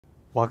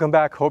Welcome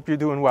back, hope you're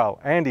doing well.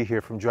 Andy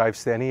here from Drive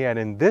Stanny, and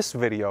in this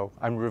video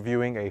I'm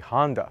reviewing a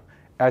Honda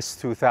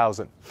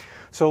S2000.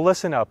 So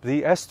listen up,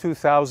 the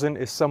S2000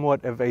 is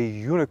somewhat of a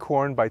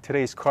unicorn by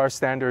today's car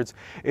standards.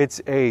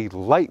 It's a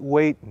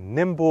lightweight,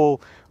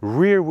 nimble,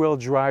 rear-wheel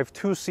drive,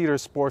 two-seater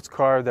sports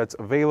car that's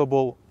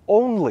available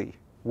only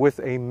with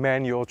a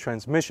manual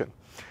transmission.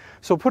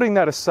 So putting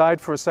that aside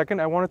for a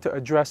second, I wanted to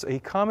address a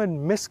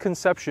common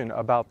misconception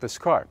about this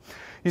car.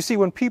 You see,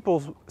 when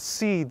people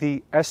see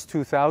the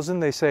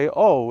S2000, they say,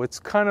 oh, it's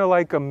kind of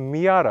like a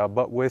Miata,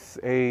 but with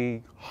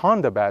a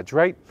Honda badge,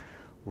 right?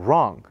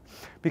 Wrong.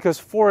 Because,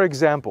 for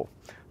example,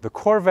 the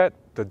Corvette,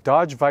 the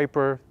Dodge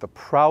Viper, the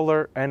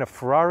Prowler, and a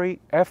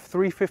Ferrari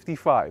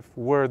F355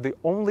 were the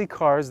only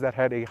cars that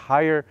had a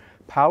higher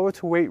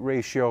power-to-weight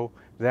ratio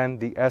than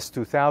the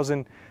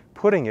S2000,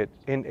 putting it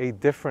in a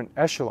different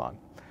echelon.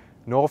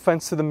 No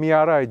offense to the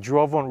Miata, I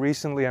drove one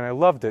recently and I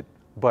loved it,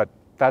 but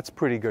that's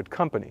pretty good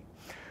company.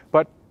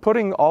 But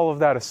putting all of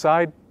that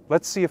aside,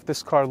 let's see if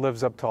this car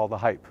lives up to all the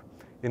hype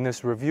in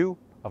this review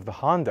of the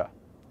Honda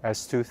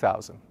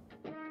S2000.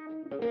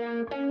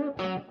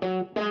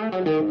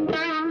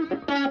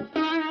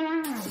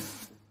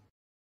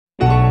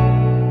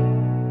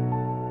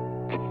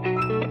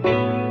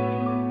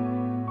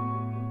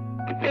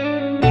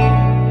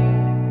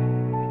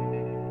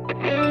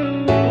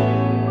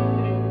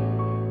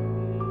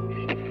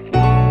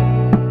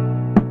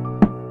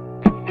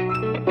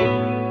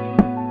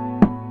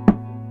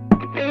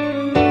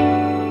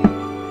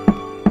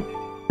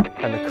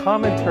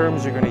 Common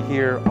terms you're going to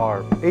hear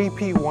are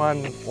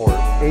AP1 or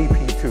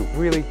AP2.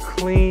 Really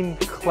clean,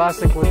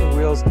 classic looking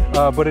wheels,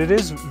 but it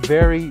is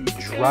very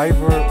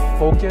driver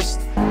focused.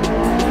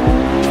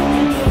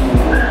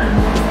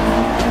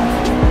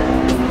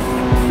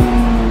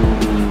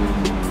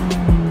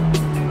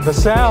 The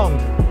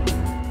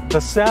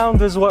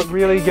sound is what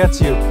really gets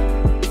you.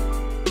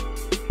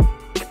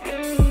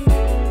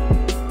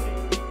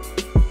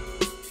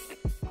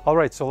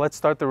 Alright, so let's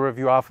start the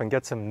review off and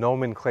get some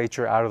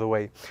nomenclature out of the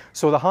way.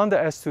 So the Honda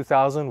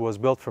S2000 was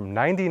built from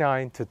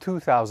 99 to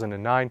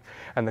 2009,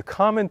 and the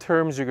common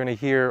terms you're going to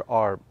hear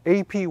are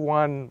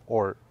AP1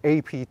 or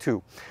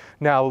AP2.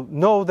 Now,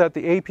 know that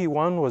the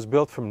AP1 was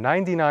built from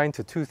 99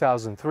 to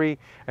 2003,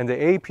 and the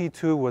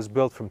AP2 was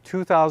built from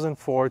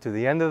 2004 to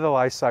the end of the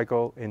life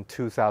cycle in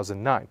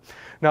 2009.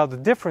 Now, the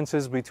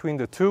differences between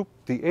the two,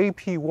 the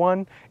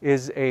AP1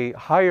 is a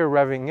higher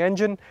revving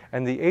engine,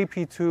 and the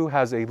AP2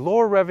 has a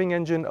lower revving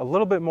engine, a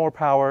little bit more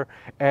power,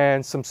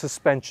 and some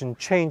suspension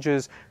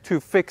changes to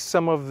fix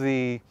some of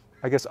the,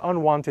 I guess,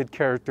 unwanted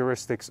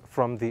characteristics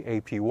from the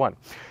AP1.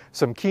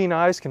 Some keen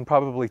eyes can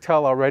probably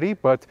tell already,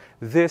 but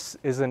this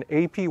is an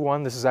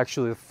AP1. This is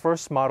actually the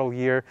first model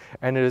year,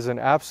 and it is an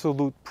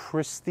absolute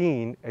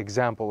pristine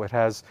example. It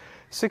has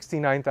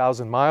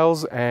 69,000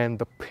 miles, and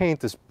the paint,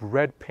 this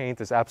red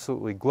paint, is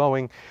absolutely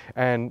glowing,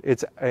 and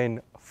it's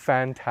in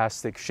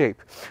fantastic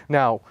shape.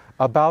 Now,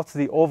 about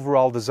the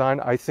overall design,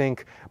 I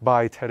think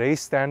by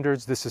today's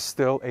standards, this is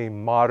still a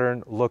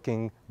modern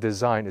looking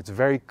design. It's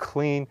very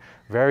clean,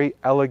 very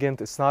elegant.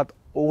 It's not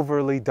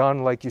overly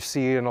done like you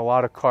see in a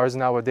lot of cars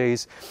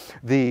nowadays.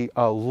 The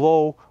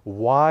low,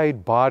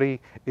 wide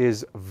body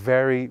is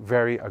very,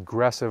 very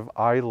aggressive.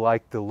 I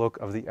like the look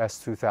of the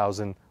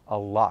S2000 a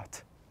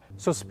lot.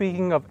 So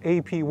speaking of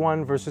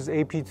AP1 versus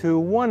AP2,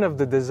 one of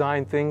the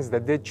design things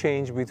that did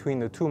change between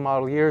the two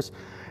model years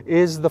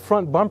is the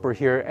front bumper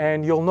here,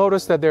 and you'll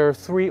notice that there are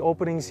three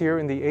openings here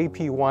in the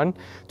AP1.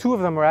 Two of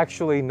them are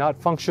actually not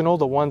functional,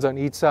 the ones on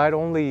each side.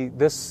 Only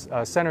this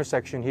center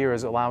section here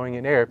is allowing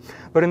in air.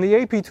 But in the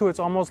AP2, it's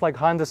almost like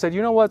Honda said,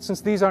 you know what,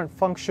 since these aren't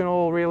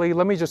functional really,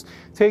 let me just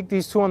take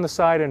these two on the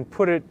side and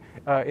put it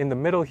in the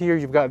middle here.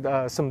 You've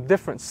got some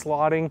different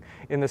slotting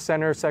in the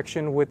center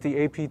section with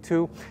the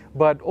AP2,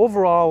 but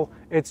overall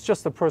it's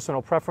just a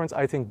personal preference.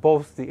 I think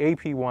both the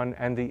AP1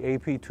 and the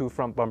AP2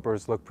 front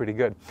bumpers look pretty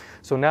good.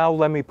 So now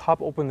let me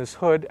pop open this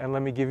hood and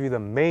let me give you the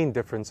main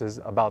differences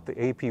about the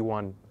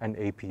AP1 and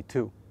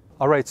AP2.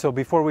 Alright, so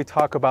before we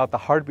talk about the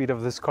heartbeat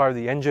of this car,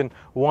 the engine,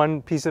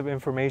 one piece of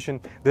information: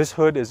 this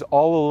hood is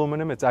all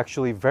aluminum. It's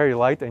actually very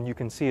light, and you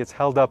can see it's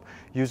held up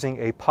using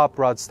a pop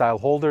rod style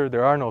holder.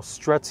 There are no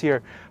struts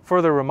here,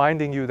 further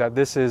reminding you that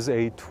this is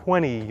a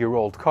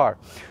 20-year-old car.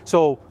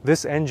 So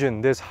this engine,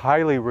 this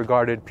highly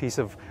regarded piece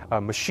of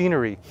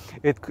machinery,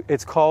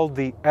 it's called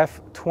the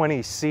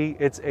F20C.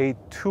 It's a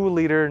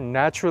 2-liter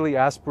naturally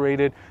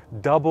aspirated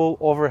double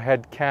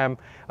overhead cam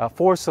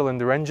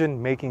 4-cylinder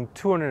engine, making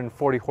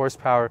 240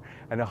 horsepower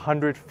and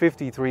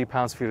 153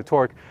 pounds-feet of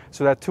torque.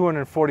 So that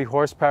 240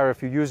 horsepower,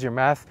 if you use your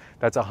math,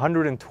 that's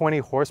 120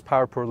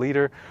 horsepower per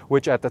liter,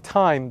 which at the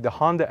time, the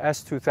Honda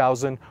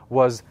S2000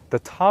 was the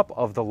top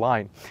of the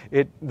line.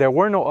 There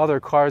were no other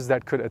cars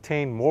that could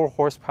attain more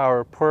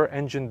horsepower per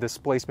engine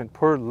displacement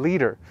per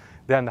liter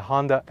than the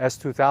Honda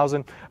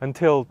S2000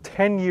 until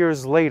 10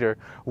 years later,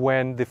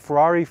 when the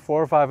Ferrari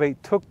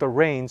 458 took the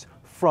reins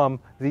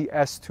from the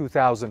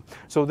S2000.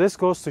 So this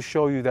goes to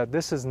show you that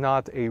this is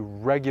not a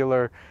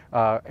regular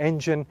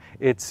engine.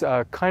 It's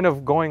kind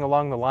of going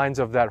along the lines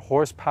of that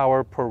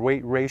horsepower per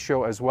weight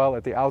ratio as well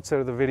at the outset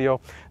of the video.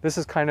 This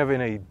is kind of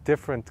in a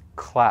different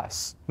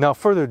class. Now,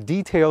 further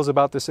details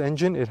about this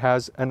engine: it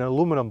has an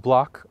aluminum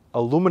block,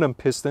 aluminum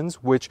pistons,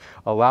 which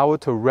allow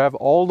it to rev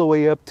all the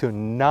way up to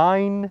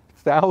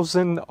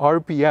 9,000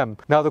 RPM.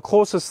 Now, the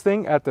closest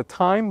thing at the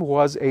time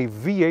was a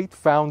V8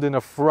 found in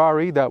a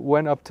Ferrari that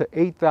went up to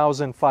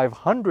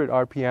 8,500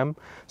 RPM,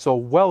 so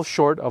well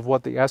short of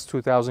what the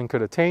S2000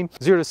 could attain.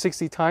 0 to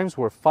 60 times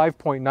were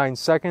 5.9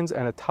 seconds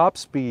and a top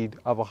speed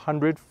of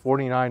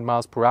 149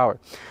 miles per hour.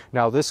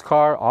 Now, this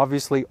car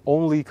obviously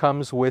only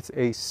comes with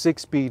a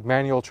 6-speed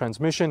manual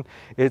transmission.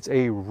 It's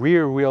a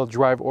rear-wheel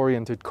drive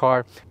oriented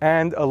car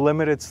and a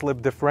limited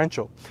slip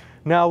differential.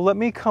 Now let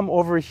me come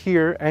over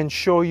here and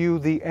show you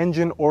the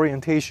engine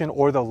orientation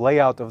or the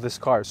layout of this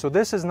car. So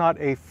this is not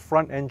a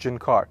front engine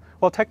car.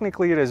 Well,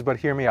 technically it is, but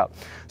hear me out.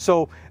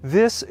 So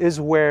this is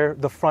where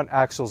the front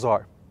axles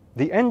are.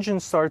 The engine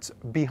starts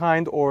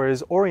behind or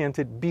is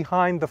oriented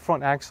behind the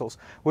front axles,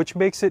 which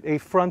makes it a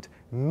front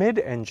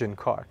mid-engine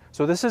car.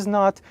 So this is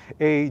not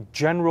a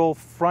general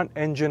front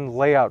engine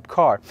layout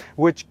car,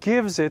 which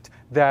gives it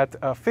that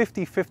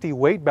 50-50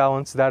 weight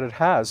balance that it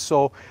has.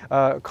 So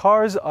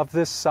cars of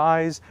this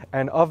size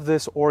and of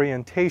this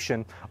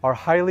orientation are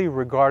highly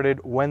regarded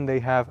when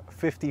they have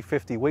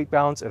 50-50 weight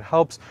balance. It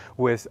helps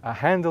with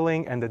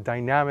handling and the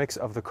dynamics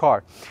of the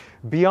car.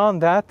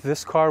 Beyond that,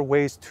 this car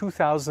weighs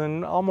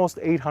 2,000, almost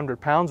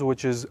 800 pounds,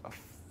 which is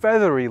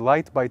feathery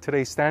light by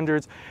today's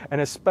standards,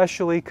 and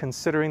especially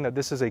considering that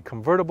this is a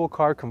convertible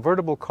car.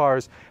 Convertible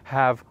cars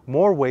have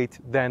more weight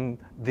than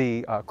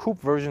the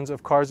coupe versions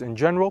of cars in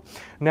general.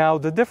 Now,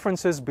 the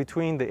differences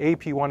between the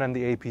AP1 and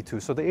the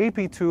AP2. So the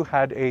AP2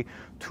 had a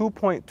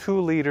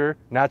 2.2 liter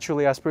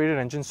naturally aspirated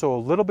engine, so a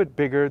little bit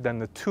bigger than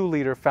the 2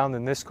 liter found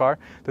in this car.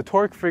 The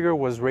torque figure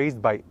was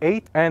raised by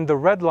 8, and the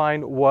red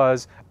line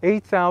was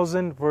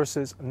 8,000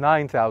 versus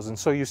 9,000.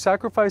 So you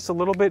sacrifice a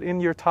little bit in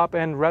your top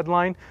end red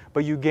line,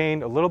 but you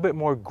gain a little bit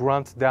more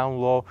grunt down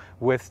low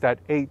with that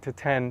 8 to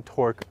 10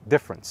 torque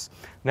difference.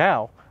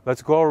 Now,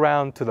 let's go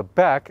around to the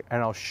back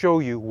and I'll show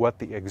you what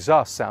the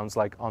exhaust sounds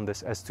like on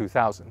this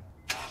S2000.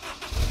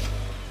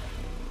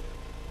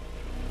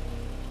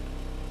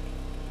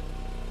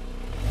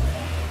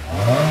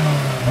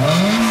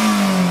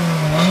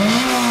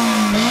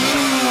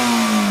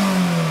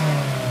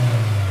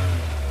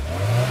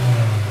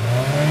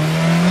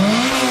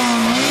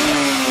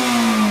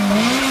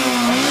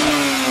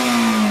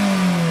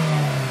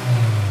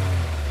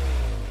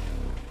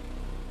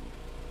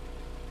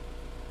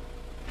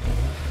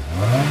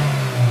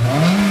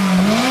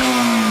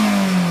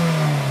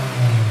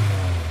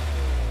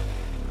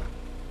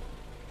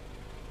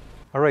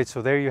 Alright,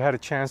 so there you had a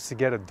chance to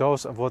get a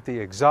dose of what the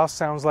exhaust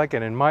sounds like,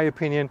 and in my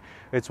opinion,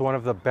 it's one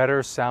of the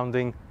better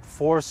sounding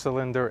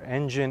 4-cylinder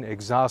engine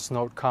exhaust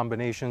note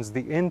combinations.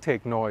 The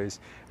intake noise,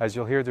 as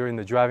you'll hear during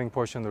the driving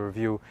portion of the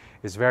review,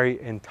 is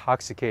very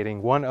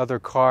intoxicating. One other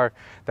car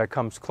that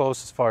comes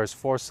close as far as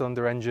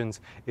 4-cylinder engines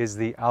is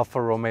the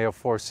Alfa Romeo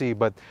 4C,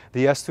 but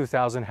the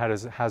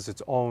S2000 has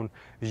its own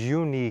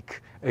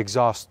unique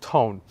exhaust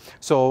tone.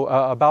 So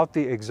about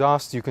the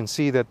exhaust, you can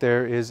see that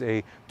there is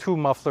a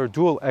 2-muffler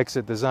dual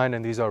exit design,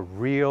 and these are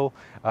real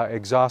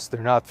exhausts.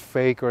 They're not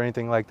fake or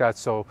anything like that.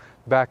 So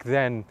back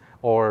then,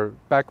 or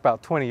back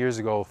about 20 years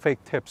ago,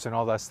 fake tips and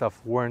all that stuff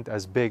weren't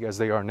as big as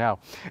they are now.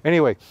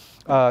 Anyway,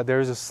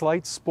 there's a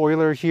slight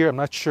spoiler here. I'm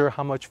not sure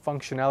how much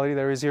functionality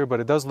there is here,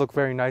 but it does look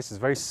very nice. It's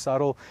very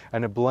subtle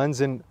and it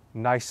blends in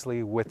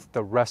nicely with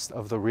the rest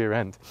of the rear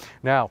end.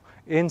 Now,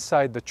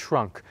 inside the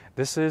trunk,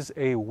 this is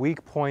a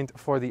weak point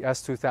for the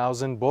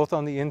S2000, both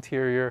on the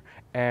interior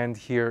and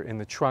here in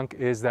the trunk,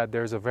 is that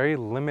there's a very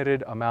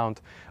limited amount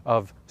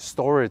of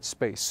storage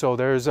space. So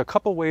there's a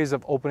couple ways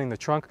of opening the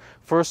trunk.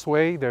 First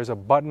way, there's a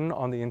button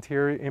on the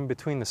interior in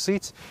between the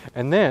seats,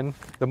 and then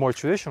the more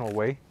traditional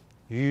way,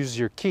 you use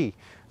your key.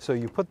 So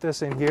you put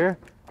this in here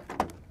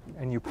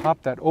and you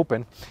pop that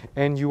open,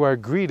 and you are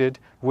greeted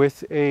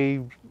with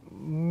a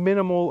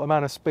minimal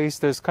amount of space.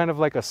 There's kind of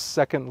like a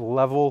second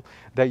level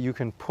that you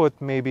can put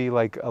maybe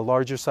like a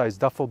larger size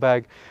duffel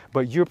bag,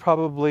 but you're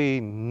probably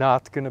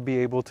not going to be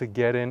able to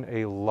get in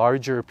a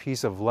larger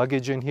piece of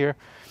luggage in here.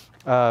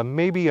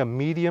 Maybe a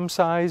medium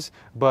size,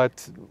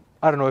 but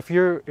I don't know, if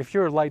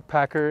you're a light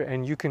packer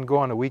and you can go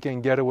on a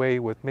weekend getaway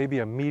with maybe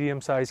a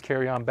medium-sized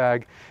carry-on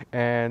bag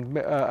and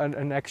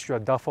an extra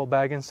duffel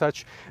bag and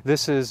such,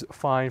 this is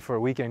fine for a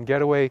weekend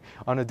getaway.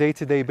 On a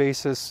day-to-day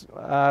basis,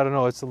 I don't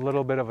know, it's a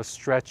little bit of a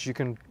stretch. You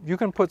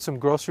can put some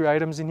grocery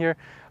items in here,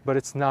 but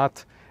it's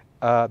not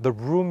the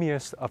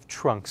roomiest of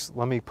trunks.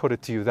 Let me put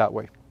it to you that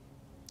way.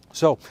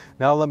 So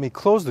now let me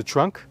close the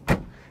trunk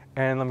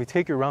and let me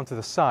take you around to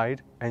the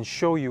side and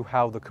show you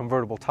how the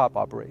convertible top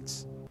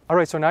operates. All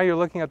right, so now you're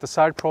looking at the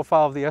side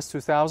profile of the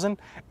S2000,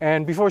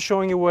 and before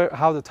showing you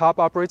how the top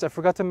operates, I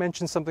forgot to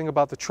mention something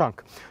about the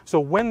trunk.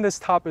 So when this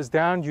top is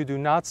down, you do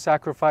not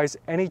sacrifice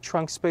any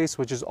trunk space,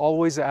 which is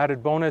always an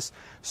added bonus.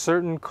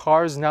 Certain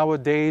cars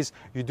nowadays,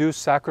 you do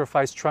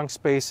sacrifice trunk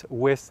space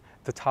with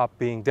the top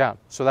being down,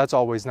 so that's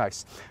always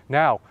nice.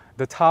 Now,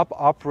 the top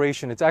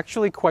operation, it's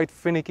actually quite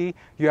finicky.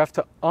 You have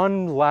to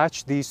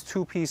unlatch these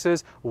two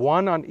pieces,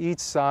 one on each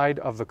side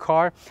of the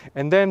car,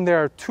 and then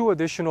there are two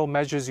additional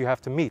measures you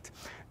have to meet.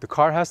 The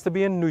car has to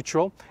be in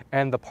neutral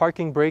and the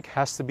parking brake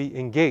has to be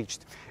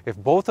engaged. If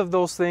both of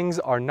those things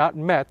are not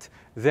met,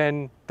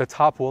 then the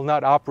top will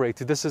not operate.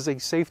 This is a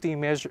safety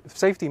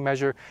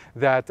measure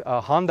that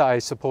Honda, I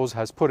suppose,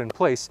 has put in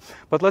place.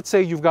 But let's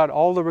say you've got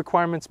all the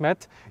requirements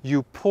met,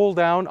 you pull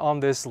down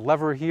on this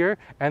lever here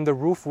and the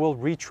roof will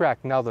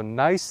retract. Now the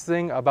nice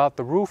thing about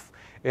the roof,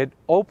 it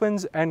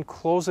opens and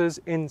closes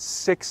in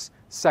 6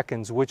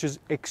 seconds, which is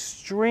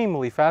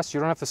extremely fast. You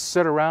don't have to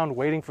sit around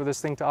waiting for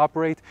this thing to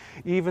operate.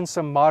 Even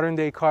some modern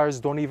day cars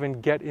don't even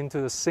get into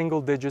the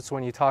single digits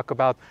when you talk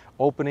about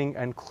opening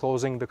and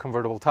closing the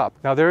convertible top.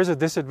 Now there is a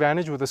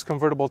disadvantage with this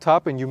convertible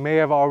top, and you may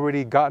have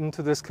already gotten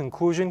to this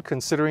conclusion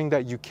considering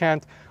that you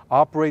can't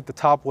operate the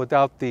top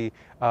without the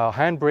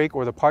handbrake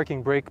or the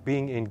parking brake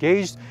being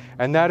engaged,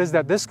 and that is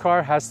that this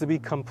car has to be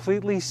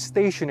completely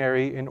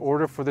stationary in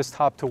order for this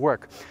top to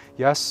work.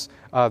 Yes,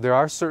 there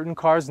are certain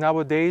cars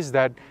nowadays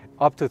that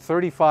up to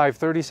 35,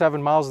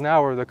 37 miles an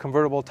hour, the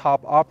convertible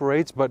top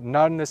operates, but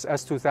not in this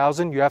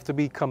S2000. You have to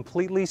be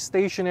completely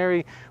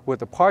stationary with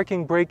the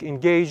parking brake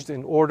engaged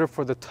in order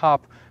for the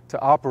top to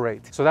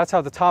operate. So that's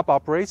how the top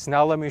operates.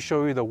 Now let me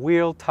show you the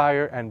wheel,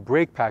 tire, and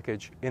brake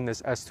package in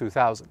this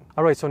S2000.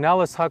 All right, so now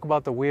let's talk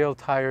about the wheel,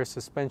 tire,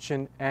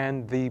 suspension,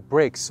 and the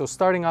brakes. So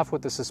starting off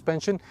with the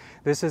suspension,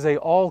 this is a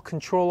all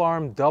control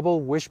arm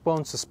double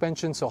wishbone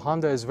suspension. So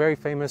Honda is very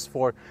famous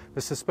for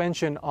the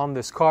suspension on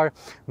this car.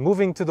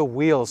 Moving to the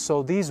wheels.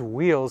 So these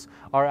wheels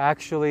are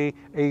actually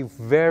a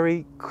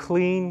very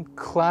clean,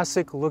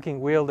 classic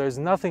looking wheel. There's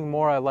nothing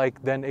more I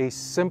like than a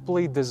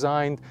simply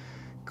designed,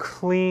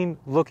 clean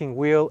looking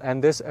wheel,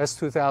 and this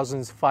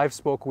S2000's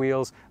 5-spoke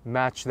wheels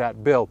match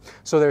that bill.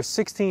 So they're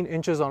 16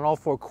 inches on all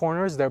 4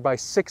 corners. They're by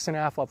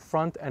 6.5 up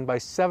front and by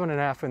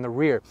 7.5 in the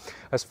rear.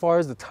 As far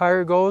as the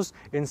tire goes,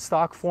 in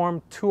stock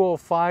form,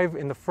 205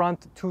 in the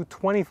front,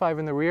 225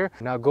 in the rear.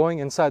 Now going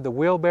inside the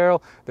wheel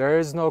barrel, there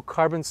is no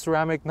carbon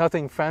ceramic,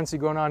 nothing fancy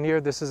going on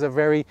here. This is a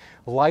very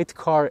light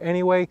car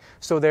anyway.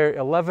 So they're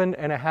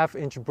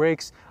 11.5-inch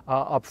brakes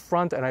up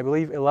front, and I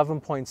believe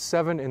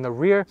 11.7 in the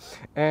rear,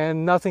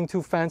 and nothing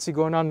too fancy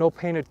going on, no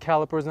painted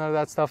calipers, none of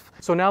that stuff.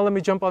 So now let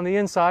me jump on the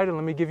inside and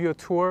let me give you a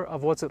tour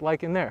of what's it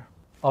like in there.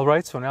 All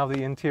right, so now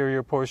the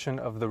interior portion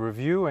of the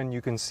review, and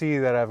you can see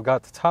that I've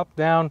got the top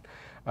down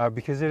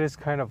because it is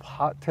kind of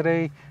hot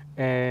today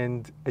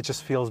and it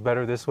just feels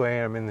better this way,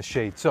 and I'm in the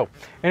shade. So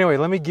anyway,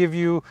 let me give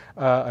you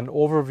an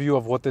overview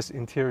of what this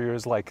interior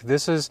is like.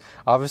 This is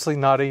obviously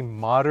not a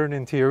modern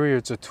interior.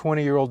 It's a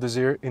 20-year-old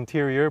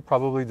interior,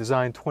 probably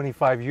designed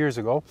 25 years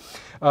ago,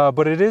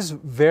 but it is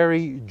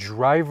very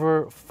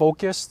driver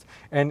focused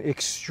and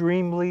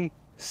extremely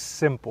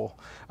simple.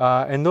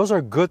 And those are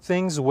good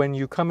things when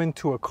you come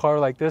into a car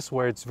like this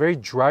where it's very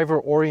driver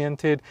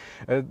oriented.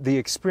 The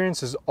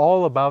experience is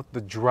all about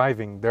the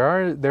driving.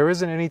 There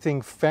isn't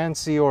anything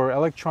fancy or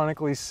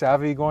electronically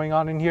savvy going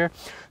on in here.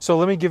 So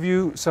let me give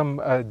you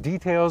some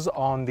details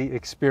on the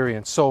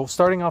experience. So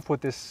starting off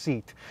with this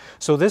seat.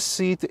 So this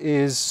seat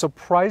is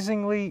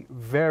surprisingly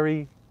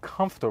very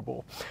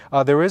comfortable.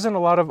 There isn't a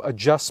lot of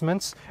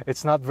adjustments.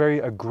 It's not very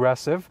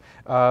aggressive.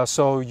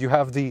 So you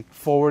have the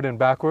forward and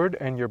backward,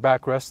 and your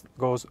backrest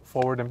goes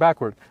forward and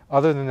backward.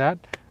 Other than that,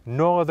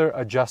 no other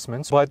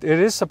adjustments, but it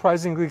is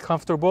surprisingly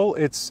comfortable.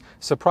 It's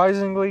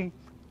surprisingly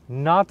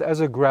not as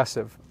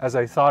aggressive as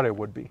I thought it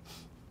would be.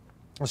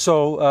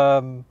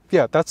 So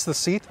yeah, that's the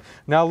seat.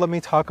 Now let me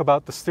talk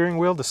about the steering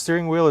wheel. The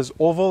steering wheel is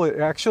oval. It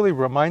actually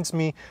reminds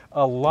me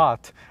a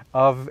lot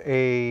of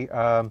a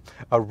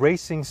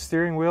racing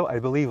steering wheel, I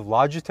believe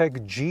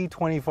Logitech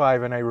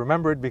G25, and I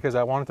remember it because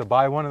I wanted to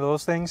buy one of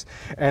those things,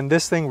 and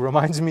this thing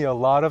reminds me a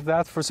lot of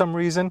that for some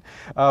reason.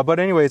 But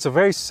anyway, it's a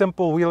very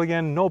simple wheel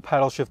again, no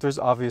paddle shifters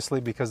obviously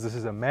because this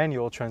is a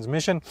manual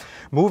transmission.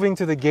 Moving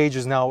to the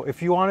gauges now,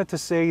 if you wanted to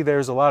say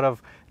there's a lot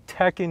of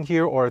tech in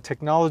here or a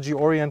technology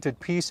oriented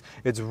piece,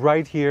 it's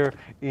right here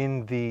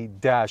in the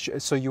dash.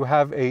 So you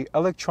have a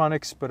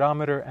electronic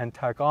speedometer and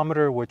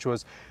tachometer, which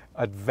was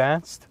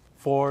advanced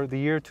for the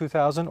year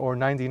 2000 or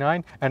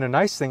 99, and a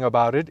nice thing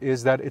about it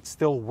is that it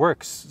still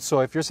works.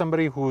 So if you're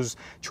somebody who's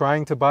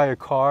trying to buy a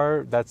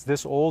car that's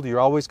this old, you're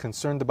always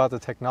concerned about the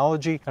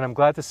technology, and I'm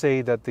glad to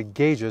say that the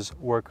gauges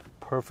work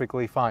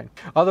perfectly fine.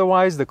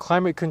 Otherwise, the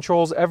climate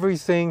controls,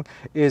 everything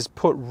is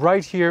put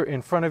right here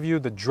in front of you.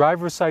 The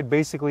driver's side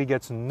basically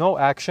gets no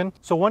action.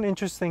 So one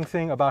interesting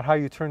thing about how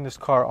you turn this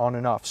car on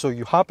and off. So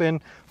you hop in,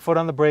 foot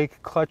on the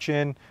brake, clutch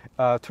in,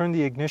 turn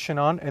the ignition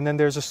on, and then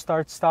there's a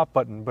start-stop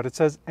button, but it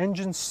says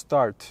engine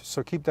start,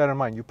 so keep that in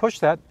mind. You push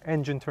that,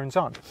 engine turns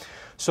on.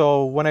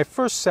 So when I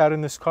first sat in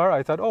this car,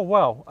 I thought, oh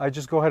well, I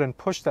just go ahead and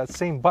push that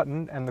same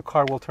button and the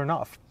car will turn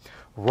off.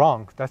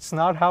 Wrong. That's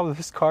not how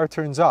this car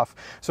turns off.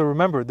 So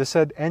remember, this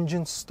said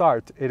engine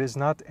start. It is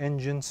not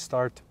engine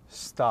start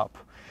stop.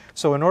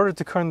 So in order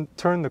to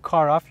turn the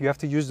car off, you have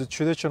to use the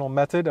traditional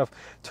method of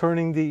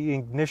turning the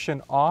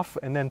ignition off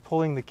and then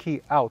pulling the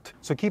key out.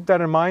 So keep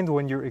that in mind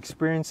when you're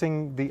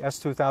experiencing the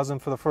S2000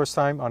 for the first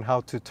time on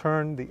how to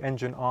turn the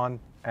engine on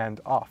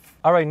and off.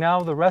 All right, now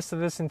the rest of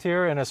this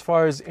interior, and as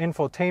far as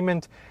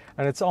infotainment,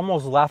 and it's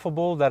almost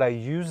laughable that I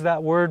use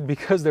that word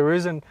because there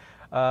isn't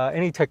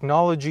any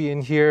technology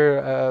in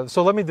here.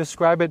 So let me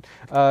describe it.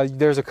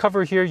 There's a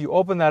cover here, you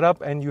open that up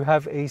and you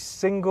have a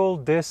single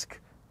disc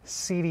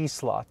CD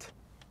slot.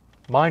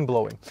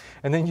 Mind-blowing.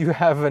 And then you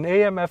have an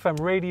AM, FM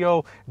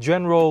radio,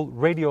 general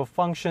radio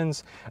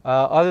functions.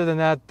 Other than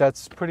that,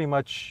 that's pretty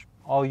much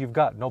all you've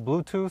got. No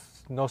Bluetooth,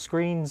 no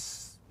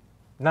screens,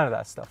 none of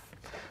that stuff.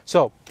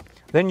 So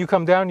then you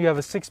come down, you have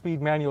a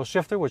 6-speed manual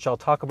shifter, which I'll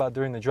talk about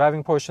during the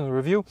driving portion of the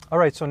review. All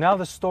right, so now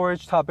the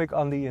storage topic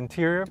on the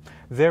interior.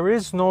 There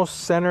is no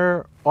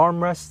center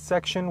armrest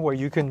section where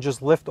you can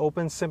just lift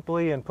open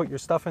simply and put your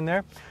stuff in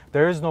there.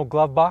 There is no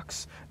glove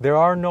box. There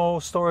are no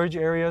storage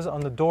areas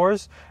on the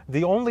doors.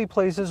 The only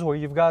places where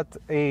you've got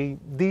a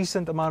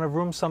decent amount of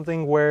room,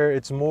 something where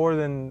it's more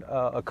than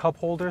a cup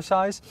holder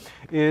size,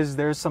 is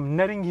there's some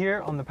netting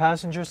here on the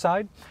passenger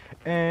side,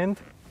 and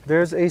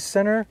there's a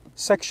center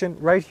section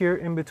right here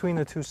in between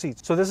the two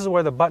seats. So this is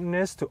where the button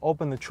is to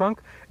open the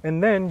trunk.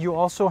 And then you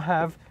also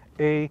have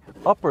a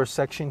upper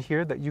section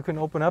here that you can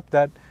open up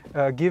that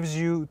gives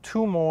you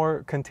 2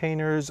 more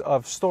containers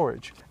of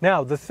storage.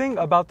 Now, the thing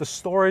about the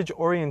storage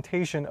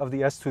orientation of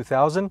the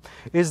S2000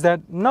 is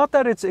that not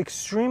that it's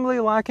extremely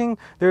lacking.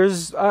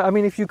 There's, I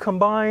mean, if you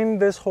combine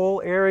this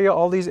whole area,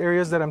 all these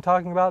areas that I'm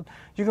talking about,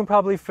 you can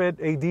probably fit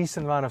a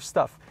decent amount of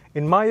stuff.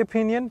 In my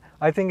opinion,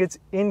 I think it's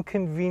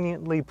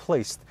inconveniently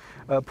placed.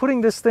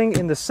 Putting this thing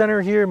in the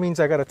center here means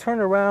I got to turn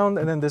around,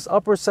 and then this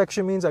upper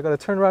section means I got to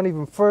turn around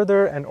even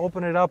further and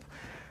open it up.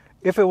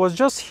 If it was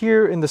just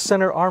here in the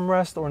center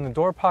armrest or in the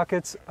door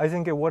pockets, I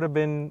think it would have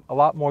been a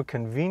lot more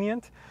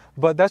convenient,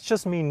 but that's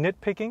just me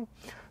nitpicking.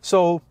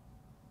 So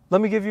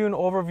let me give you an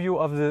overview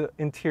of the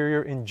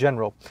interior in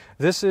general.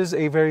 This is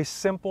a very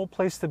simple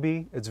place to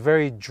be. It's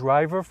very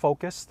driver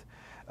focused.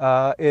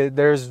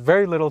 There's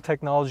very little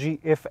technology,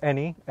 if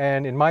any,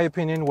 and in my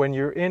opinion, when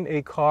you're in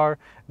a car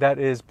that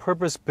is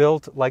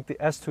purpose-built like the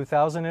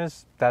S2000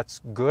 is,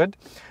 that's good.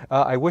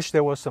 I wish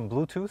there was some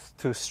Bluetooth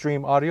to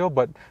stream audio,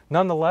 but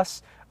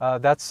nonetheless,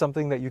 that's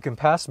something that you can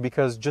pass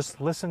because just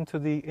listen to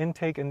the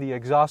intake and the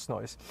exhaust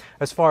noise.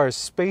 As far as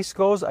space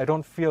goes, I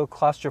don't feel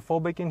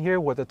claustrophobic in here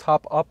with the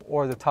top up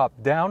or the top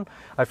down.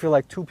 I feel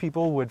like 2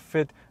 people would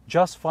fit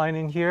just fine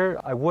in here.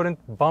 I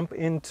wouldn't bump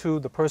into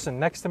the person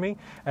next to me,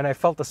 and I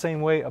felt the same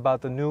way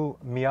about the new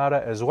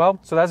Miata as well.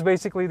 So that's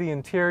basically the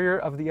interior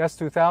of the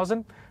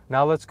S2000.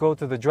 Now let's go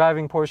to the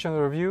driving portion of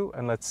the review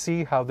and let's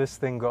see how this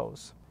thing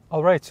goes.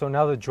 All right, so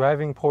now the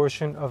driving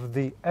portion of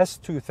the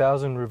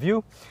S2000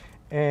 review.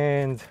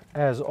 And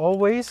as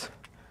always,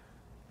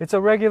 it's a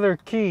regular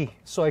key,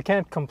 so I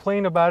can't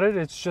complain about it.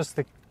 It's just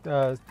the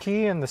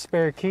key and the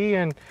spare key,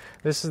 and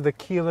this is the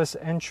keyless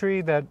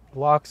entry that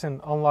locks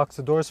and unlocks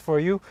the doors for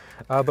you.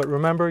 But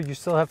remember, you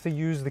still have to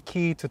use the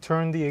key to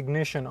turn the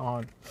ignition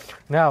on.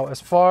 Now,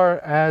 as far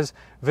as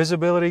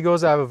visibility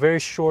goes, I have a very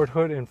short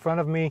hood in front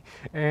of me,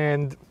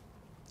 and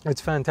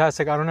it's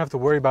fantastic. I don't have to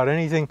worry about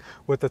anything.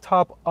 With the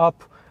top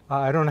up,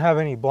 I don't have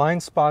any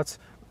blind spots.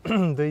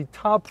 The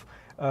top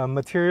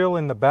material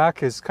in the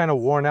back is kind of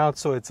worn out,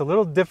 so it's a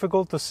little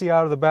difficult to see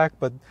out of the back,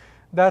 but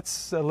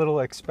that's a little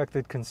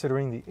expected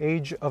considering the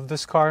age of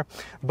this car.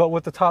 But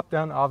with the top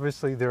down,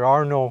 obviously there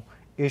are no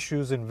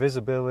issues in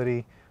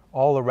visibility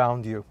all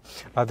around you.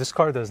 This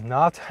car does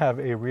not have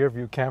a rear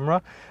view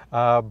camera,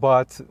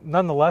 but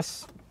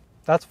nonetheless,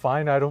 that's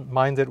fine. I don't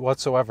mind it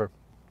whatsoever.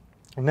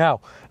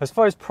 Now, as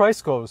far as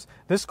price goes,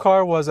 this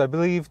car was, I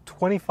believe,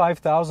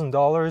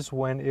 $25,000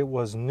 when it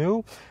was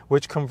new,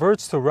 which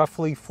converts to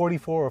roughly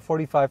 $44,000 or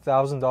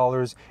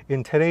 $45,000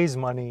 in today's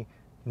money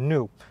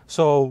new.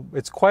 So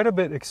it's quite a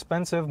bit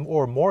expensive,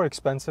 or more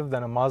expensive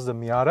than a Mazda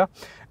Miata,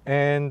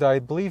 and I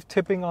believe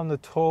tipping on the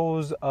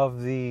toes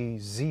of the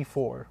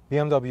Z4,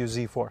 BMW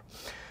Z4.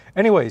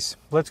 Anyways,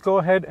 let's go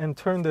ahead and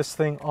turn this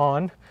thing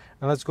on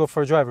and let's go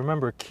for a drive.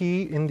 Remember,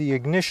 key in the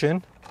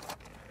ignition,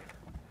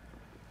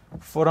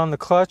 foot on the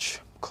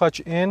clutch, clutch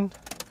in,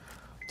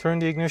 turn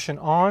the ignition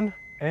on,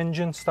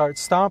 engine start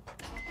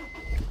stop.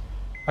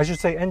 I should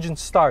say engine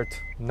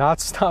start, not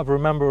stop.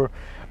 Remember,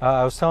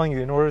 I was telling you,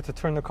 in order to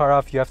turn the car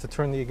off, you have to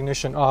turn the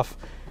ignition off.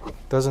 It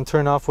doesn't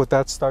turn off with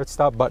that start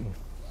stop button.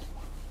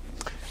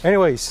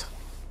 Anyways,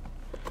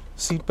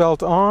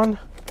 seatbelt on.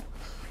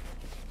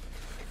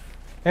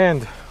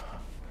 And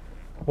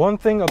one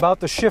thing about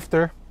the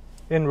shifter,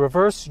 in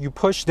reverse, you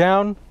push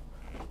down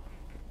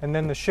and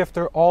then the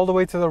shifter all the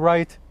way to the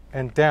right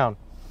and down.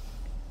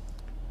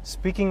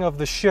 Speaking of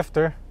the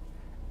shifter,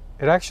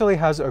 it actually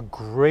has a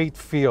great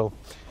feel.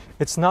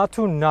 It's not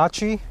too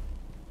notchy,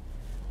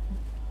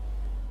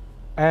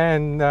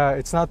 and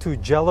it's not too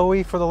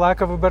jello-y, for the lack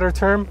of a better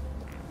term,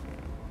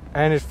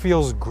 and it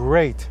feels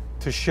great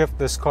to shift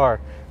this car.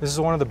 This is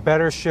one of the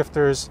better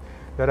shifters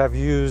that I've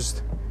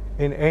used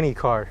in any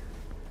car.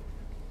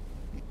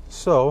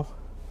 So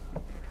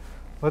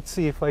let's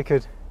see if I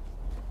could,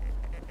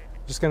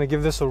 just gonna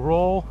give this a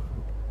roll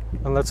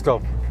and let's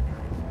go.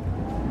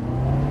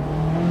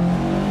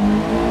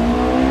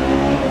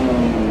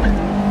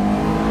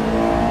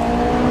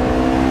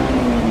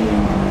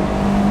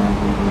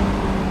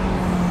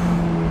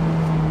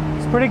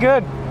 Pretty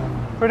good,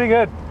 pretty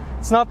good.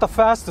 It's not the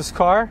fastest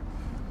car,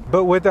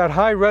 but with that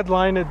high red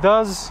line, it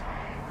does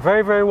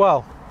very, very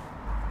well.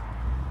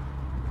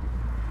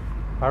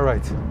 All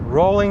right,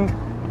 rolling.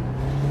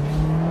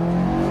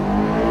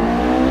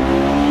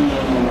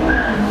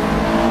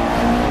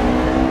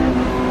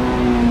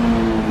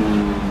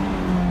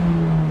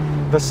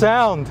 The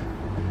sound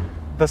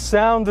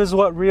is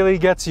what really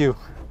gets you.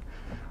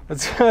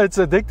 It's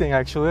addicting,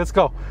 actually. Let's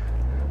go.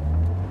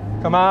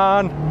 Come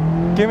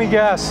on, give me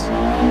gas.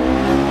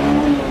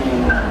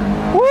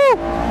 Woo!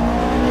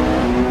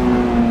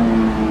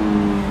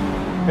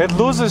 It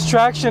loses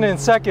traction in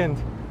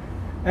second.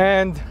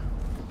 And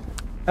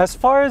as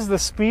far as the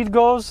speed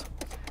goes,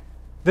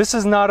 this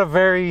is not a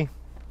very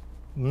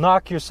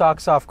knock your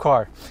socks off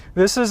car.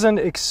 This is an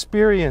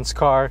experience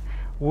car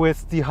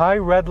with the high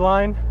red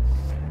line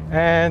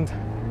and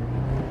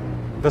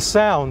the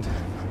sound.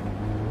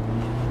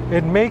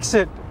 It makes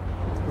it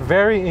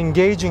very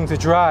engaging to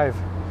drive.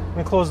 Let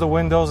me close the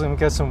windows and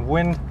get some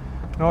wind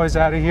noise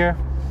out of here.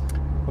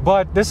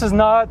 But this is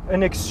not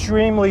an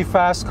extremely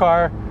fast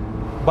car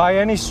by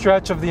any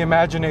stretch of the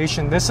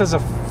imagination. This is a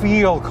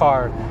feel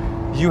car.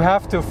 You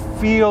have to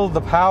feel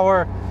the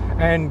power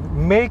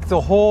and make the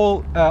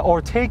whole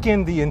or take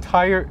in the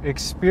entire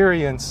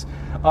experience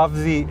of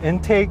the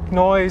intake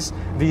noise,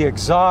 the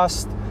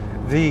exhaust,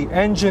 the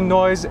engine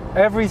noise.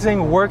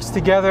 Everything works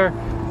together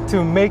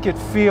to make it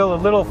feel a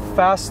little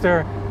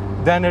faster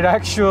than it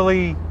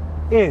actually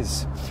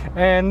is.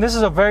 And this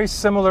is a very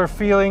similar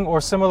feeling or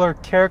similar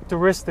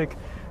characteristic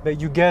that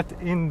you get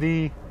in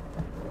the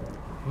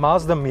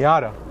Mazda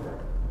Miata.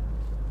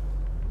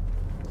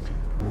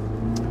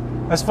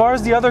 As far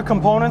as the other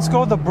components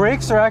go, the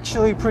brakes are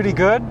actually pretty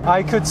good.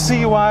 I could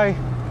see why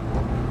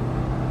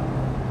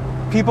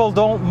people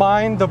don't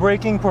mind the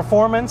braking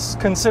performance,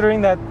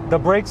 considering that the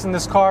brakes in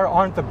this car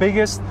aren't the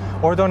biggest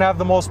or don't have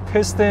the most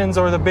pistons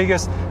or the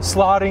biggest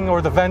slotting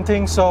or the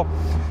venting. So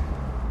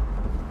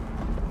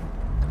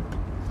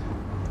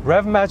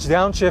rev match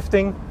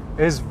downshifting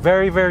is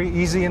very, very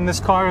easy in this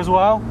car as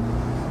well,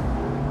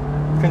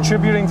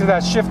 contributing to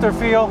that shifter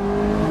feel.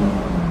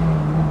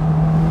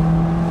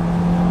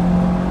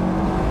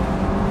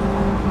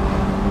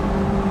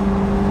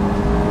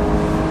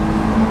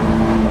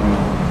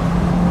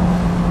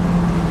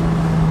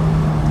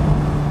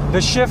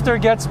 The shifter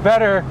gets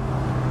better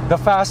the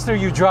faster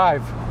you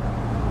drive.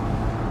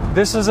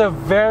 This is a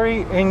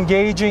very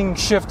engaging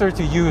shifter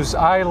to use.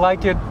 I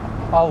like it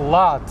a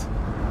lot,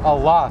 a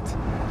lot.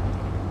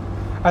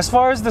 As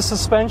far as the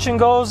suspension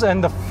goes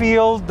and the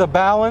feel, the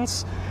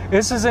balance,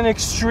 this is an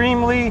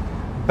extremely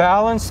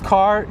balanced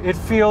car. It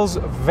feels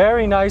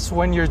very nice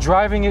when you're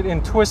driving it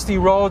in twisty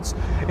roads,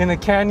 in the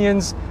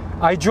canyons.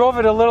 I drove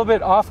it a little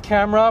bit off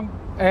camera,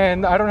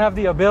 and I don't have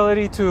the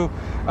ability to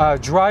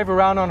drive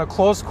around on a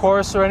closed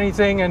course or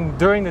anything, and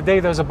during the day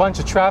there's a bunch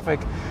of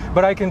traffic.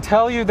 But I can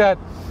tell you that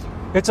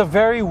it's a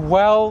very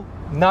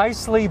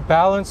nicely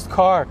balanced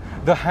car.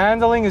 The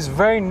handling is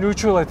very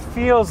neutral. It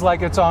feels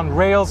like it's on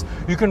rails.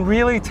 You can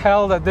really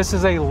tell that this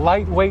is a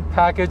lightweight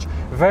package,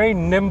 very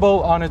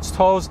nimble on its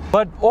toes.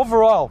 But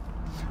overall,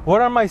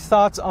 what are my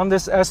thoughts on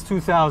this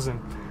S2000?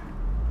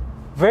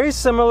 Very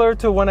similar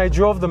to when I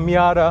drove the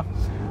Miata.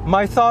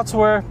 My thoughts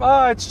were,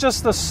 it's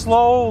just a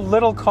slow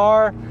little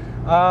car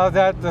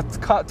that the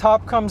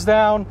top comes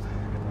down,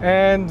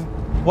 and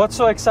what's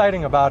so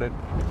exciting about it?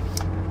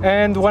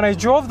 And when I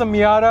drove the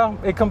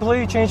Miata, it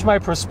completely changed my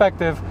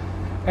perspective.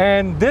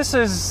 And this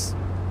is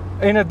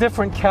in a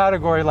different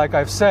category, like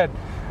I've said.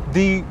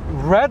 The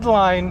red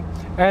line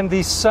and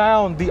the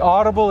sound, the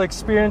audible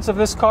experience of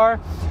this car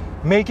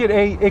make it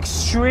a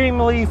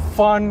extremely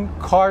fun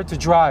car to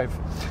drive.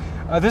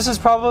 This is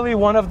probably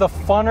one of the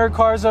funner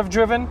cars I've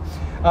driven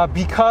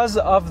because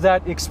of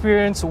that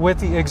experience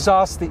with the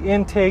exhaust, the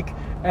intake,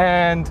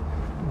 and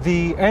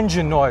the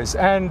engine noise.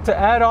 And to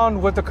add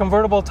on with the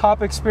convertible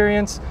top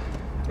experience,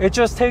 it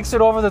just takes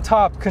it over the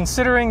top.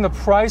 Considering the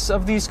price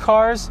of these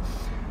cars,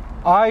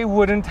 I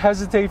wouldn't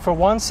hesitate for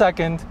 1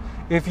 second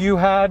if you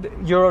had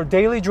your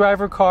daily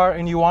driver car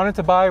and you wanted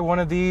to buy one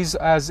of these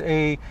as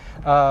a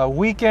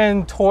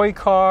weekend toy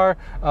car.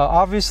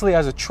 Obviously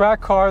as a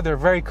track car, they're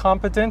very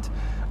competent,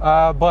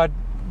 but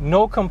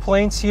no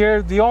complaints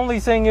here. The only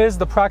thing is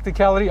the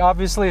practicality.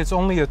 Obviously it's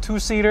only a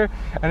two-seater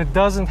and it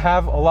doesn't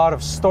have a lot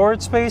of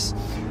storage space.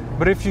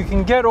 But if you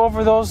can get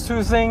over those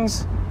two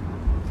things,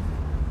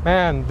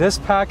 man, this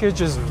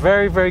package is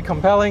very, very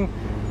compelling.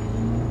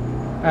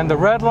 And the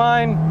red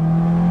line,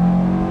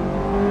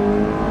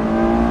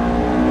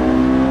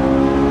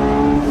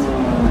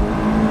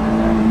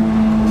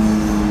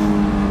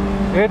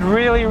 it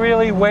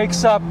really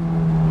wakes up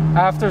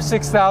after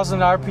 6,000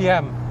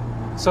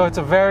 RPM. So it's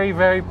a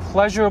very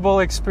pleasurable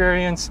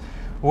experience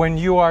when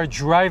you are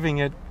driving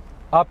it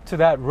up to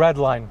that red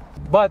line.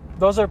 But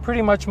those are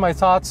pretty much my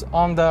thoughts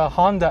on the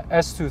Honda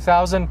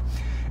S2000.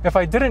 If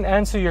I didn't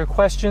answer your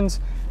questions,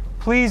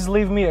 please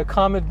leave me a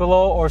comment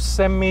below or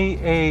send me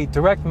a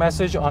direct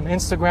message on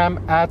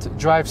Instagram at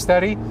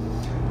DriveSteady.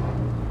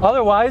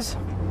 Otherwise,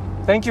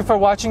 thank you for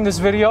watching this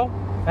video.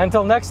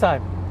 Until next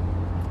time,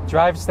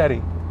 drive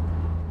steady.